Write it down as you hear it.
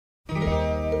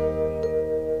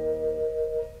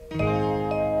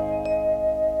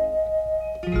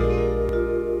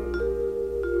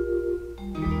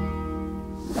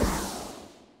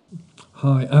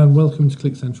Hi and welcome to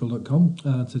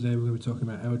QlikCentral.com. Today we're going to be talking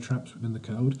about error traps within the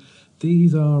code.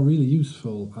 These are really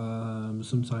useful.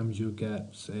 Sometimes you'll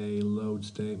get a load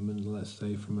statement, let's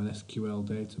say from an SQL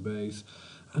database,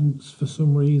 and for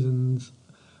some reasons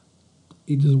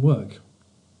it doesn't work,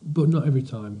 but not every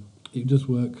time. It does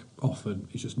work often,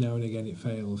 it's just now and again it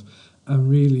fails. And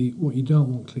really what you don't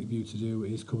want QlikView to do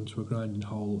is come to a grinding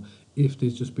halt if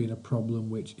there's just been a problem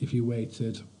which if you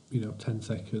waited 10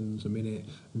 seconds, a minute,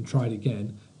 and tried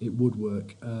again, it would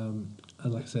work. And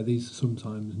like I said, these are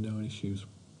sometimes known issues.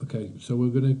 Okay, so we're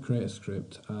going to create a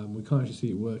script. We can't actually see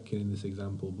it working in this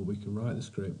example, but we can write the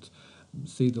script,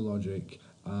 see the logic,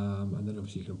 and then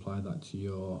obviously you can apply that to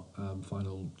your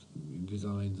final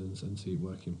designs and see it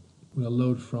working. We're going to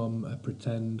load from a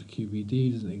pretend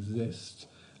QVD, doesn't exist,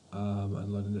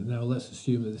 and loading it. Now let's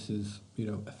assume that this is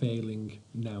a failing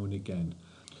now and again.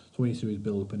 So what we need to do is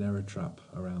build up an error trap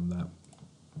around that.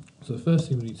 So the first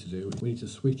thing we need to do is we need to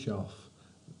switch off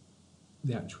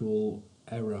the actual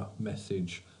error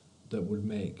message that would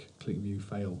make QlikView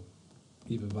fail,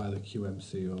 either via the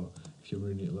QMC or if you're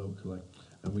running it locally.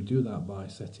 And we do that by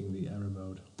setting the error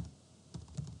mode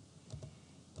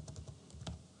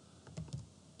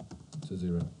to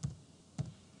 0.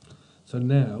 So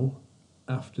now,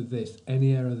 after this,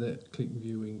 any error that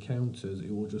QlikView encounters,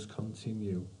 it will just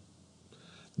continue.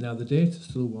 Now the data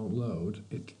still won't load.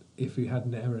 If you had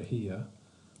an error here,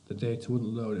 the data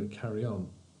wouldn't load, it would carry on.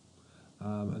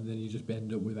 And then you just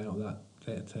end up without that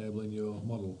data table in your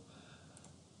model.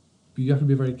 But you have to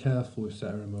be very careful with set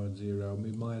error mode 0. I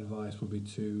mean, my advice would be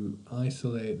to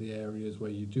isolate the areas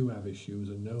where you do have issues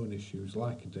and known issues,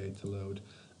 like a data load,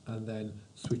 and then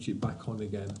switch it back on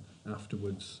again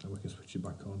afterwards, and we can switch it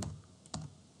back on.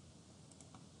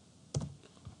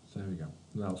 So there we go.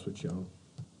 Now I'll switch it on.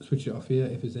 Switch it off here.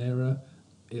 If it's error,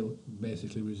 it'll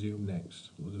basically resume next.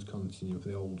 We'll just continue with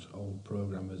the old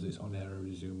program as it's on error,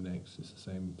 resume next. It's the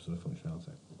same sort of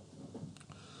functionality.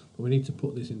 But we need to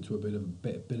put this into a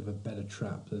bit of a better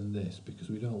trap than this, because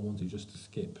we don't want it just to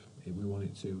skip. We want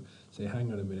it to say,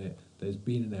 hang on a minute, there's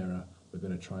been an error, we're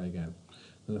going to try again.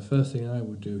 Now the first thing I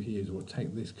would do here is we'll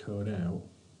take this code out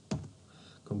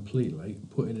completely,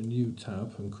 put in a new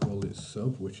tab and call it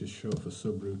sub, which is short for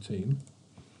subroutine,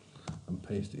 and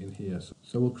paste it in here.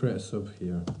 So we'll create a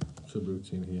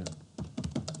subroutine here,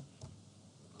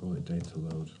 call it data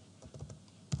load.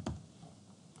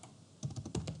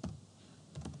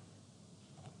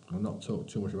 I'll not talk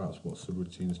too much about what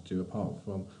subroutines do, apart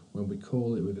from when we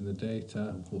call it within the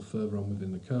data, we'll further on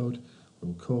within the code,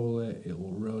 we'll call it, it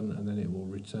will run, and then it will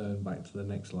return back to the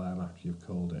next line after you've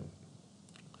called it.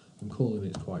 And calling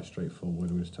it is quite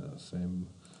straightforward. We just take that same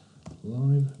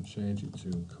line and change it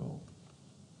to call.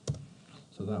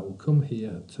 So that will come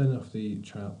here, turn off the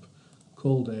trap,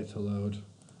 call data load,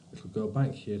 it'll go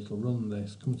back here, it'll run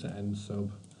this, come to end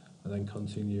sub, and then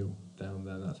continue down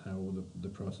there. That's how the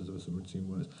process of a subroutine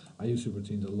works. I use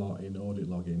subroutines a lot in audit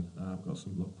logging. I've got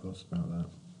some blog posts about that.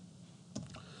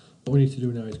 What we need to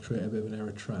do now is create a bit of an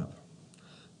error trap.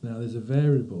 Now there's a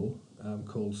variable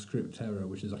called script error,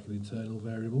 which is like an internal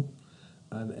variable,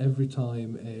 and every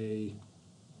time a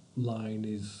line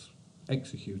is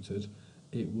executed,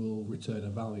 it will return a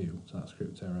value to that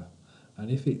script error. And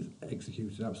if it's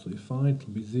executed absolutely fine, it'll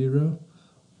be 0,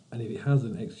 and if it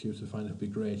hasn't executed fine, it'll be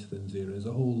greater than 0. There's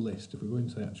a whole list. If we go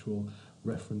into the actual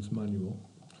reference manual,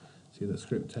 see that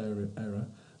script error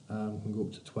can go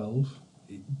up to 12.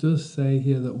 It does say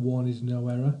here that 1 is no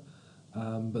error,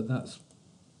 but that's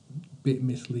a bit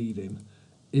misleading.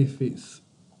 If it's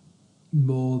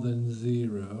more than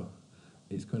 0,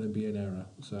 it's going to be an error,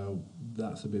 so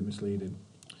that's a bit misleading.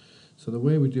 So the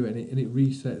way we do it, and it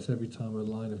resets every time a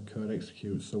line of code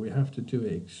executes, so we have to do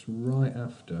it right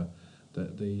after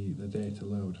the data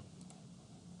load.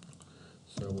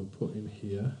 So we'll put in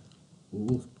here,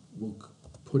 we'll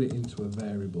put it into a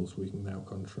variable so we can now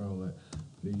control it,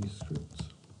 the script.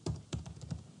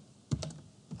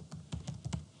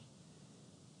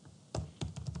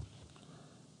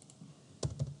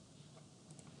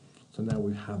 So now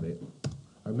we have it.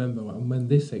 Remember, when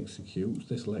this executes,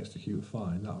 this will execute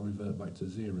fine, that'll revert back to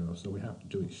 0, so we have to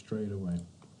do it straight away.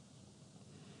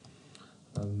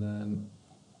 And then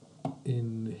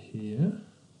in here,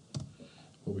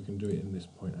 well, we can do it in this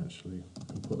point actually,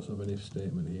 and put sort of an if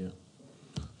statement here.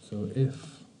 So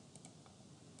if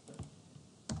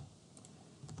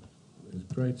is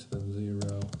greater than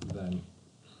 0, then.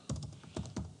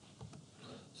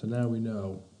 So now we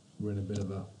know we're in a bit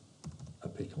of a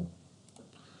pickle.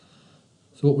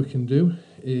 So what we can do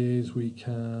is we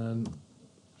can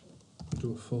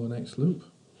do a for next loop.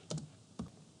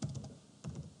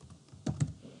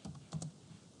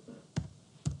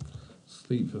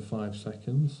 sleep for 5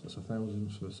 seconds, that's a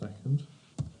thousandths of a second.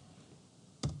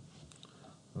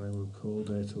 And then we'll call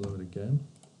data load again.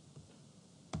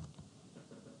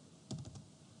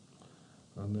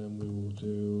 And then we will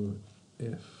do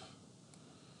if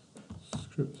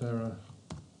script error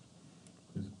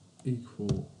is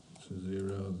equal to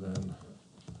 0, then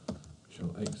we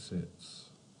shall exit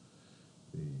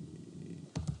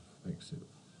the exit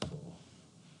 4.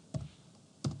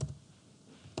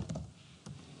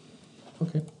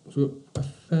 Okay, so a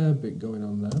fair bit going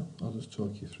on there. I'll just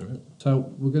talk you through it.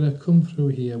 So we're going to come through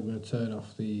here. We're going to turn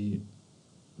off the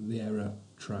error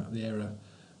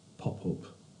pop-up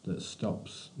that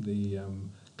stops the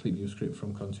Qlik script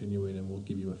from continuing and will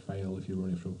give you a fail if you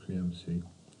run it from preempty.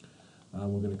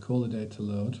 We're going to call the data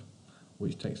load,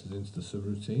 which takes us into the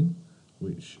subroutine,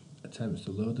 which attempts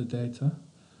to load the data.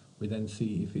 We then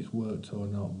see if it's worked or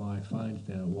not by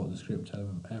finding out what the script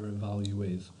error value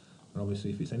is. And obviously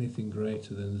if it's anything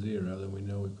greater than 0, then we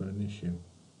know we've got an issue.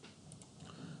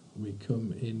 We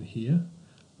come in here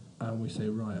and we say,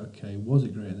 right, okay, was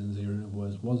it greater than 0? In other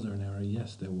words, was there an error?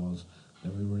 Yes, there was.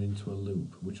 Then we run into a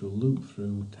loop, which will loop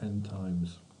through 10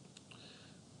 times.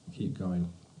 Keep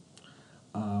going.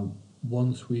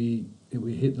 Once we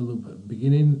hit the loop at the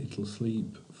beginning, it'll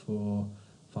sleep for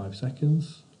 5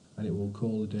 seconds, and it will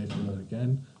call the data load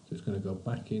again. So it's going to go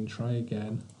back in, try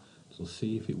again. It'll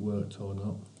see if it worked or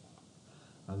not.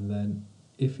 And then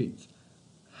if it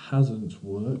hasn't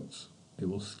worked, it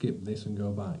will skip this and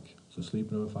go back. So sleep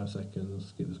another 5 seconds,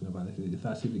 skip this and go back.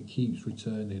 That's if it keeps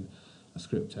returning a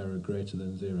script error greater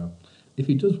than 0. If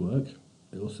it does work,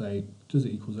 it will say, does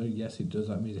it equal 0? Yes, it does.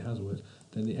 That means it has worked.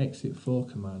 Then the exit 4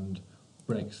 command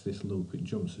breaks this loop. It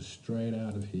jumps us straight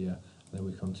out of here. And then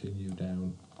we continue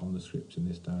down on the script in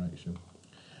this direction.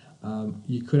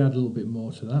 You could add a little bit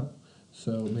more to that.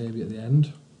 So maybe at the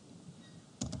end,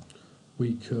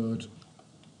 we could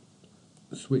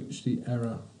switch the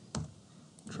error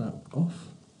trap off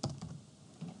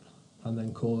and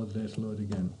then call the data load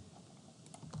again.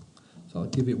 So I'll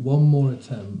give it one more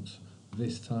attempt,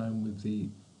 this time with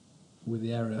the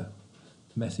error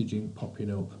messaging popping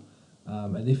up.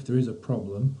 And if there is a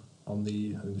problem on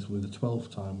I think this will be the 12th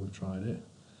time we've tried it,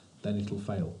 then it'll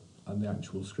fail. And the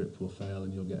actual script will fail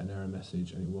and you'll get an error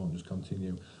message and it won't just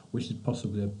continue, which is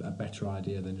possibly a better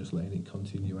idea than just letting it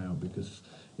continue out, because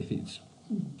if it's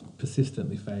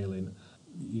persistently failing,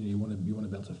 you want to be able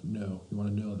to know, you want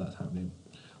to know that's happening.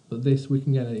 But this, we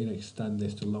can extend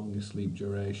this to longer sleep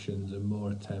durations and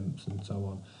more attempts and so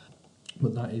on.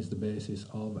 But that is the basis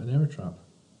of an error trap.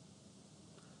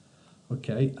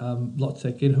 Okay, lot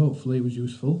to take in. Hopefully it was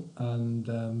useful,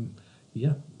 and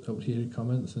yeah, hope to hear your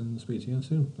comments and speak to you again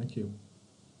soon. Thank you.